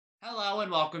Hello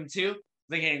and welcome to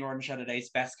the Kayden Gordon Show, today's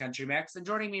best country mix. And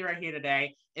joining me right here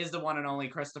today is the one and only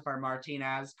Christopher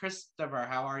Martinez. Christopher,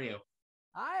 how are you?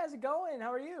 Hi, how's it going?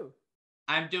 How are you?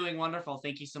 I'm doing wonderful.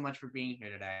 Thank you so much for being here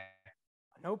today.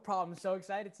 No problem. So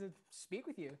excited to speak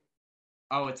with you.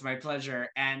 Oh, it's my pleasure.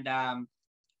 And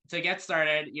to get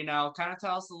started, kind of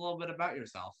tell us a little bit about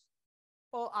yourself.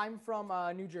 Well, I'm from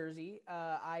New Jersey.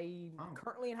 I'm Oh.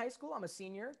 currently in high school. I'm a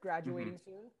senior, Hmm. graduating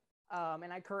soon.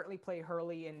 And I currently play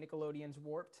Hurley in Nickelodeon's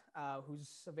Warped,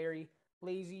 who's a very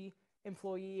lazy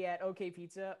employee at OK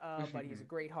Pizza, but he has a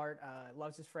great heart,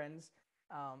 loves his friends.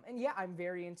 And yeah, I'm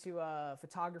very into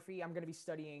photography. I'm going to be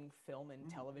studying film and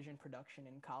television production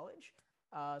in college.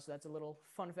 So that's a little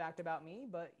fun fact about me.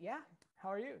 But yeah, how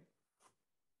are you?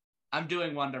 I'm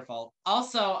doing wonderful.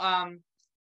 Also,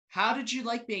 how did you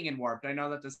like being in Warped? I know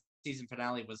that the season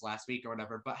finale was last week or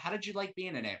whatever, but how did you like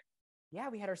being in it? Yeah,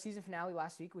 we had our season finale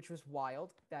last week, which was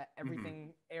wild. That Hmm.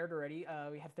 everything aired already.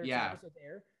 We had 13 Yeah. episodes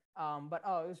air. But it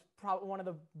was probably one of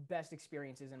the best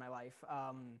experiences in my life.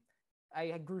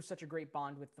 I grew such a great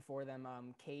bond with the four of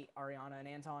them, Kate, Ariana, and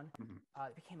Anton. Hmm.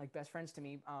 They became like best friends to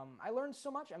me. I learned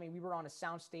so much. I mean, we were on a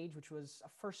sound stage, which was a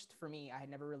first for me. I had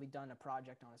never really done a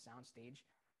project on a sound stage.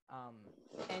 Um,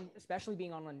 and especially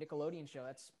being on a Nickelodeon show,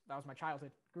 that was my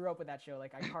childhood. Grew up with that show,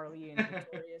 like iCarly and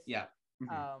Victorious. Yeah.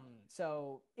 Hmm.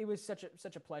 So it was such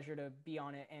a pleasure to be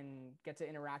on it and get to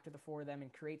interact with the four of them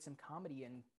and create some comedy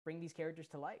and bring these characters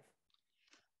to life.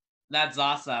 That's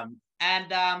awesome.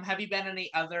 And have you been in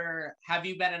any other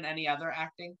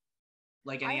acting?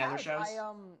 Like I any other have shows?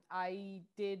 I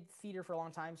did theater for a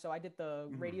long time, so I did the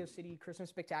Hmm. Radio City Christmas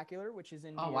Spectacular, which is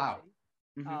in New Oh York wow.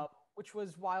 City, Hmm. which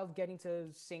was wild getting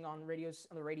to sing on the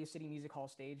Radio City Music Hall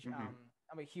stage. Hmm.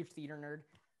 I'm a huge theater nerd.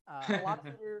 A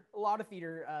lot of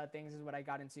theater things is what I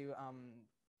got into.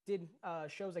 Did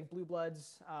shows like Blue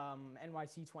Bloods,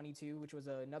 NYC 22, which was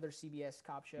another CBS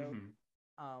cop show.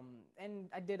 Hmm. And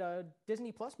I did a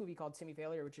Disney Plus movie called Timmy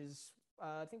Failure, which is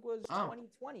I think was Oh,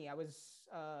 2020. I was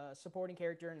a supporting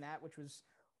character in that, which was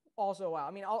also wow.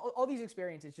 I mean, all these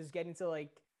experiences, just getting to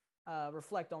like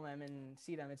reflect on them and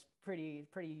see them. It's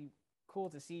pretty cool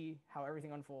to see how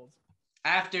everything unfolds. I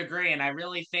have to agree, and I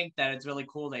really think that it's really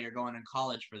cool that you're going to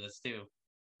college for this too.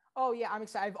 Oh yeah, I'm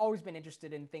excited. I've always been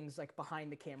interested in things like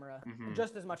behind the camera, Hmm.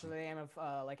 just as much as I am of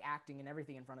like acting and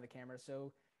everything in front of the camera.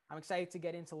 So I'm excited to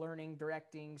get into learning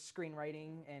directing,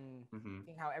 screenwriting, and Hmm.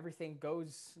 seeing how everything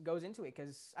goes into it.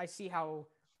 Because I see how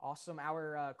awesome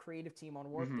our creative team on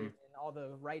Warped Hmm. is, and all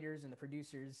the writers and the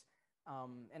producers.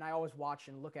 And I always watch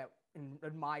and look at and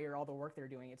admire all the work they're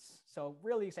doing. It's so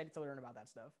really excited to learn about that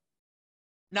stuff.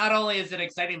 Not only is it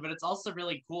exciting, but it's also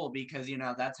really cool because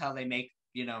that's how they make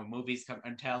movies come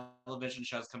and television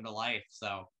shows come to life.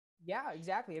 So Yeah,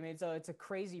 exactly. I mean, it's a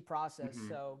crazy process. hmm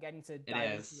So getting to it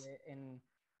dive into is. it and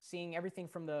seeing everything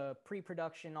from the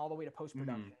pre-production all the way to Hmm.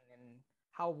 post-production and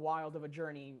how wild of a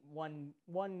journey one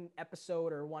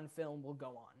episode or one film will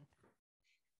go on.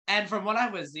 And from what I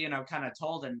was, kind of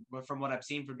told, and from what I've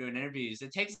seen from doing interviews,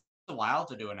 it takes a while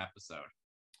to do an episode.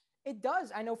 It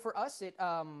does. I know for us, it we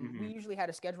Hmm. usually had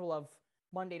a schedule of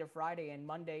Monday to Friday, and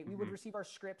Monday we would Hmm. receive our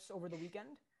scripts over the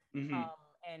weekend, Hmm.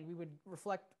 and we would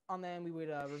reflect on them. We would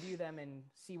review them and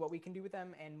see what we can do with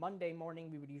them. And Monday morning,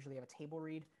 we would usually have a table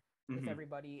read with Hmm.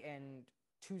 everybody. And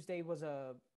Tuesday was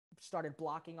a started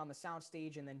blocking on the sound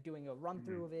stage and then doing a run Hmm.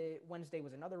 through of it. Wednesday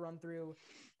was another run through,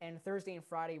 and Thursday and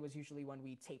Friday was usually when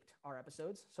we taped our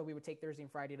episodes. So we would take Thursday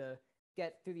and Friday to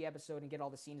get through the episode and get all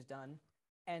the scenes done.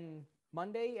 And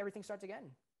Monday, everything starts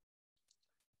again.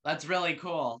 That's really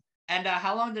cool. And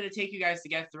how long did it take you guys to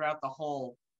get throughout the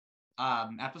whole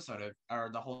episode or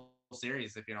the whole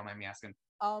series, if you don't mind me asking?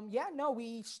 Yeah, no,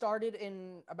 we started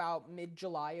in about mid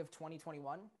July of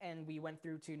 2021 and we went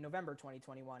through to November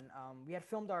 2021. We had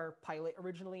filmed our pilot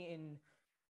originally in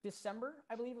December,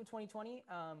 I believe, of 2020.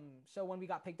 So when we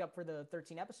got picked up for the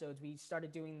 13 episodes, we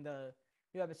started doing the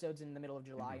new episodes in the middle of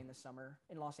July Hmm. in the summer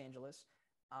in Los Angeles.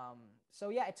 Um, so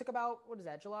yeah, it took about, what is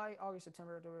that, July, August,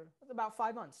 September, October, about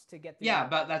 5 months to get through Yeah, the.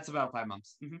 but that's about 5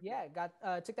 months. Hmm. Yeah,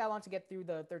 got took that long to get through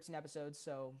the 13 episodes.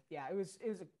 So yeah, it was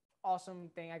an awesome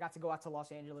thing. I got to go out to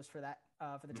Los Angeles for that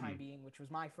for the time Hmm. being, which was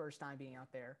my first time being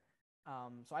out there.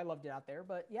 So I loved it out there.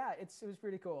 But yeah, it was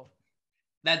pretty cool.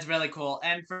 That's really cool.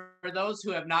 And for those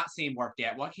who have not seen Warped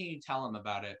yet, what can you tell them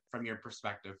about it from your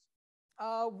perspective?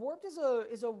 Warped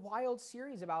is a wild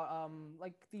series about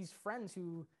like these friends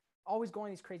who always go on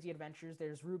these crazy adventures.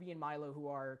 There's Ruby and Milo who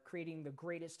are creating the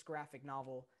greatest graphic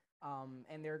novel,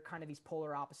 and they're kind of these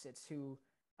polar opposites who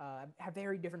have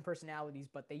very different personalities,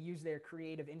 but they use their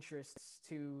creative interests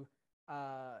to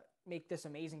make this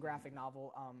amazing graphic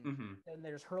novel. Hmm. And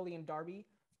there's Hurley and Darby.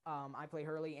 I play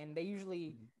Hurley, and they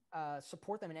usually Mhm.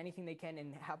 support them in anything they can,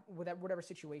 and have whatever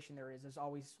situation there is.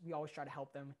 We always try to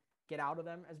help them get out of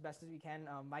them as best as we can.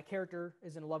 My character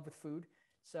is in love with food,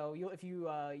 so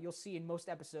you'll see in most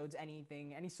episodes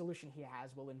any solution he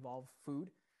has will involve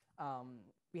food.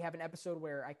 Um, we have an episode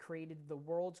where I created the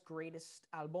world's greatest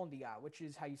albondiga, which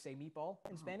is how you say meatball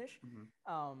in Oh. Spanish.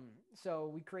 Mhm. So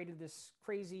we created this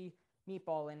crazy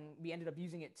meatball, and we ended up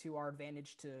using it to our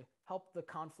advantage to help the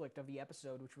conflict of the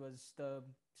episode, which was the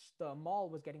mall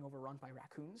was getting overrun by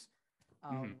raccoons.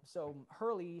 Mhm. So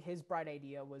Hurley, his bright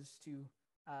idea was to,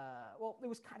 well, it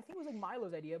was kind of, I think it was like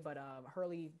Milo's idea, but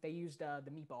Hurley, they used the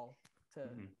meatball to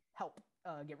Mhm. help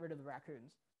get rid of the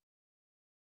raccoons.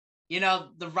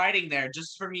 The writing there,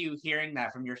 just from you hearing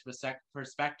that from your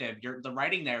perspective, the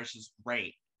writing there is just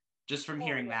great. Just from Oh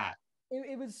hearing yeah, that.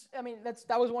 it was. I mean,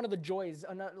 that was one of the joys.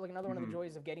 Another one of the Mhm.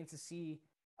 joys of getting to see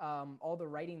all the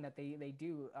writing that they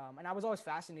do. And I was always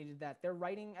fascinated that they're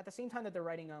writing at the same time that they're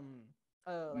writing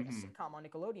like a Mhm. sitcom on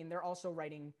Nickelodeon. They're also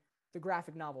writing the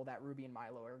graphic novel that Ruby and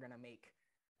Milo are gonna make to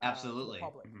the Absolutely.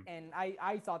 public. Mhm. And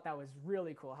I thought that was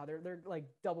really cool how they're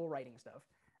like double writing stuff.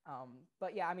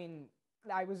 But yeah, I mean,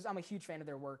 I'm a huge fan of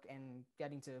their work, and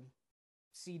getting to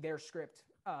see their script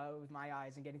with my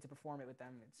eyes and getting to perform it with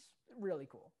them, it's really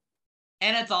cool.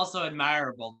 And it's also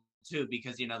admirable too,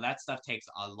 because that stuff takes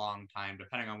a long time,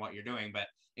 depending on what you're doing, but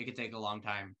it could take a long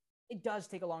time. It does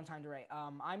take a long time to write.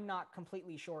 I'm not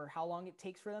completely sure how long it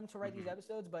takes for them to write these Mhm.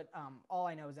 episodes, but all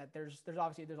I know is that there's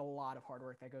obviously there's a lot of hard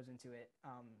work that goes into it.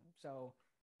 So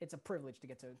it's a privilege to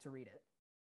get to read it.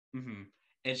 Mhm.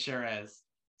 It sure is.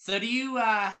 So do you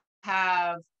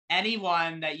have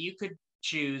anyone that you could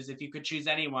choose, if you could choose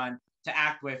anyone to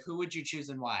act with, who would you choose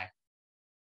and why?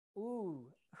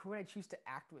 Ooh, who would I choose to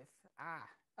act with?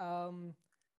 Um,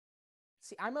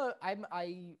 See, I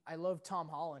love Tom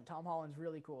Holland. Tom Holland's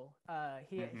really cool.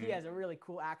 He Mhm. has a really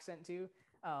cool accent too.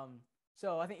 Um,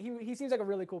 so I think he seems like a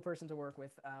really cool person to work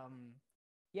with.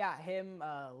 Yeah, him,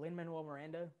 Lin Manuel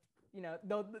Miranda.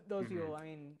 Those people. Mhm. I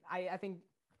mean, I think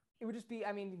it would just be.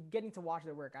 I mean, getting to watch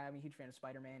their work. I'm a huge fan of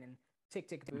Spider Man and Tick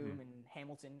Tick Boom Mhm. and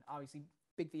Hamilton. Obviously,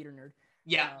 big theater nerd.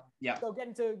 Yeah. Uh, Yeah. so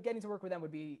getting to work with them would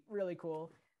be really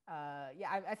cool.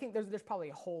 Yeah, I think there's probably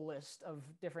a whole list of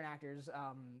different actors.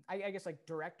 I guess like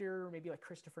director, maybe like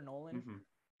Christopher Nolan.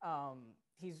 Mhm. Um,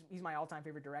 he's my all time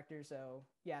favorite director. So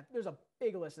yeah, there's a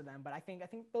big list of them, but I think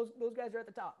those guys are at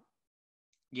the top.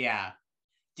 Yeah.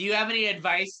 Do you have any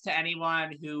advice to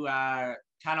anyone who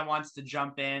kind of wants to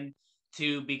jump in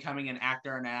to becoming an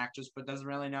actor and an actress, but doesn't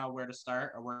really know where to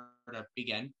start or where to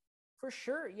begin? For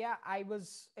sure, yeah. I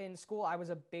was in school. I was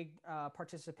a big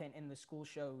participant in the school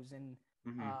shows, and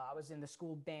Hmm. I was in the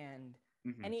school band.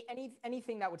 Hmm.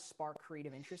 Anything that would spark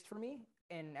creative interest for me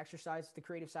and exercise the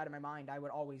creative side of my mind, I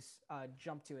would always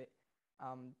jump to it.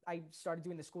 I started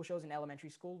doing the school shows in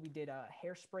elementary school. We did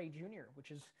Hairspray Junior,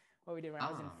 which is what we did when I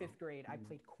was in Oh. fifth grade. I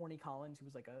played Corny Collins, who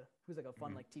was like a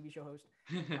fun like TV show host.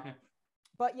 Hmm. Um,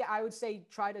 but yeah, I would say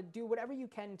try to do whatever you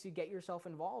can to get yourself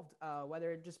involved,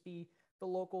 whether it just be the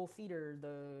local theater,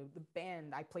 the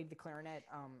band. I played the clarinet.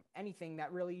 Anything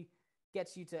that really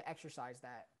gets you to exercise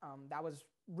that. That was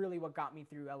really what got me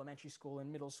through elementary school and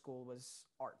middle school was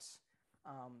arts.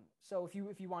 So if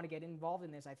you want to get involved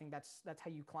in this, I think that's how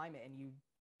you climb it, and you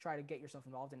try to get yourself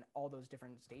involved in all those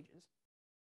different stages.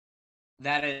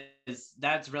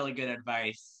 That's really good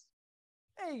advice.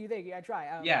 Hey, thank you. I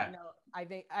try. Yeah. I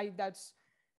think that's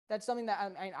something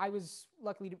that I was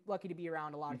lucky to be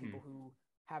around a lot of Hmm. people who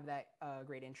have that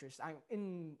great interest. I'm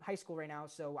in high school right now,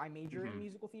 so I major in Hmm.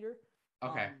 musical theater.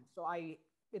 Okay. So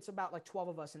it's about like 12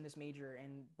 of us in this major,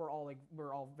 and we're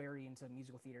all very into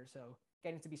musical theater. So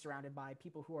getting to be surrounded by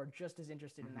people who are just as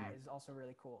interested in that Hmm. is also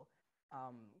really cool,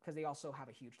 because they also have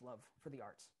a huge love for the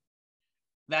arts.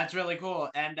 That's really cool.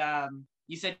 And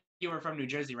you said you were from New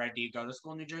Jersey, right? Do you go to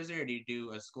school in New Jersey, or do you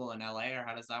do a school in LA, or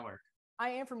how does that work? I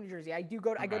am from New Jersey. I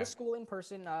go to Okay. school in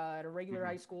person at a regular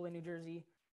high Hmm. school in New Jersey.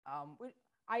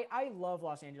 I love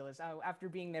Los Angeles. After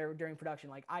being there during production,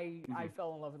 like I Hmm.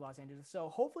 fell in love with Los Angeles. So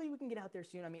hopefully we can get out there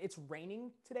soon. I mean, it's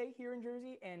raining today here in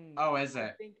Jersey, and Oh, is I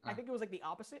it? think I think it was like the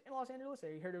opposite in Los Angeles.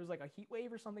 I heard it was like a heat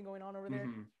wave or something going on over there.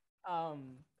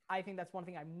 Hmm. I think that's one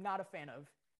thing I'm not a fan of.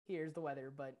 Here's the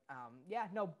weather, but yeah,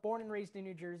 no, born and raised in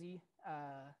New Jersey,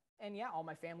 and yeah, all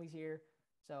my family's here,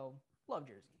 so love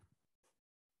Jersey.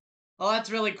 Well,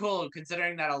 that's really cool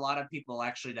considering that a lot of people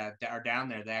actually that are down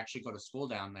there, they actually go to school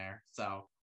down there. So,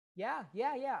 Yeah,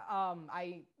 yeah, yeah.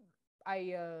 I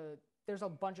there's a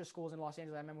bunch of schools in Los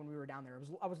Angeles. I remember when we were down there.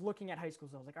 I was looking at high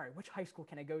schools. I was like, all right, which high school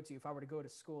can I go to if I were to go to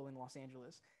school in Los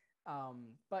Angeles?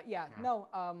 But yeah, yeah. no.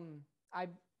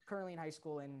 I'm currently in high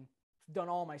school, and done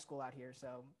all my school out here.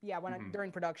 So yeah,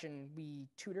 during production we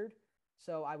tutored.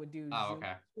 So I would do Oh, Zoom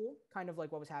okay. school, kind of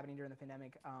like what was happening during the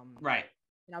pandemic. Right.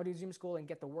 And I would do Zoom school and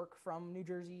get the work from New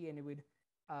Jersey, and it would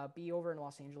be over in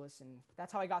Los Angeles, and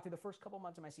that's how I got through the first couple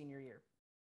months of my senior year.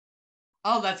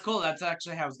 Oh, that's cool. That's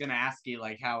actually how I was gonna ask you,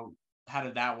 like how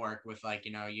did that work with like,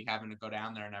 you having to go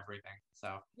down there and everything.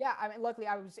 So Yeah, I mean, luckily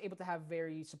I was able to have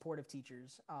very supportive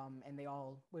teachers, and they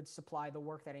all would supply the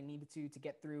work that I needed to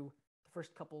get through the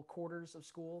first couple quarters of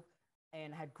school,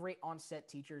 and had great on-set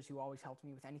teachers who always helped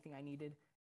me with anything I needed.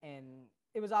 And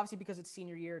it was obviously because it's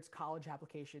senior year, it's college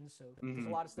applications, so there's a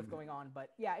lot of stuff going on. But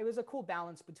yeah, it was a cool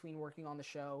balance between working on the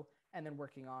show and then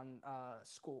working on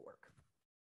schoolwork.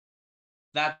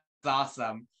 that's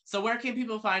awesome. So where can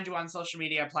people find you on social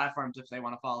media platforms if they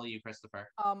want to follow you, Christopher?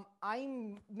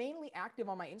 I'm mainly active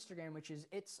on my Instagram, which is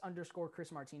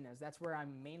its_Chris Martinez. That's where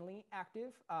I'm mainly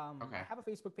active. I Okay. have a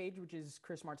Facebook page, which is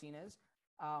Chris Martinez.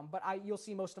 But you'll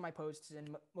see most of my posts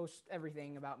and most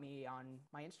everything about me on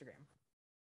my Instagram.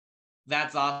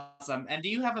 That's awesome. And do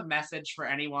you have a message for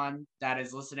anyone that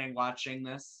is listening, watching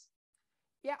this?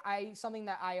 Yeah, something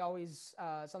that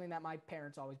my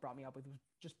parents always brought me up with was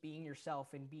just being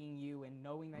yourself and being you and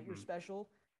knowing that you're special,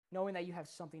 knowing that you have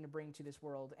something to bring to this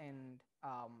world, and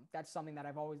that's something that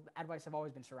advice I've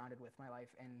always been surrounded with my life,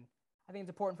 and I think it's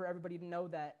important for everybody to know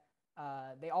that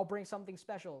they all bring something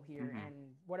special here, and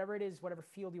whatever it is, whatever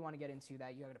field you want to get into,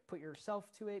 that you have to put yourself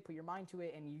to it, put your mind to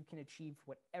it, and you can achieve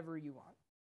whatever you want.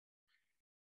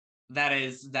 That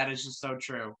is just so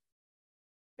true.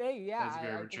 Hey, yeah, That's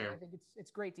very, very I true. think it's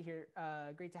great to hear,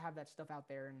 great to have that stuff out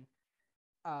there, and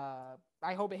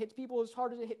I hope it hits people as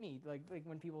hard as it hit me. Like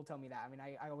when people tell me that, I mean,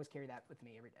 I always carry that with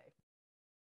me every day.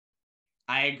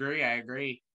 I agree. I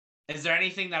agree. Is there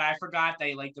anything that I forgot that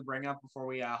you like to bring up before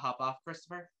we hop off,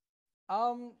 Christopher?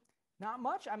 Um, Not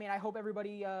much. I mean, I hope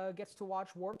everybody gets to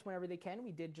watch Warped whenever they can.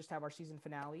 We did just have our season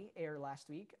finale air last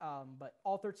week, but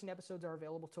all 13 episodes are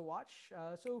available to watch.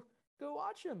 So go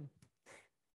watch them.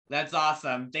 That's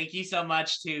awesome. Thank you so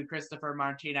much to Christopher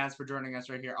Martinez for joining us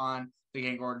right here on the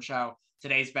Gang Gordon Show.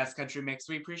 Today's Best Country Mix.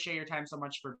 We appreciate your time so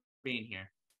much for being here.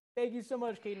 Thank you so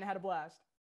much, Kayden. I had a blast.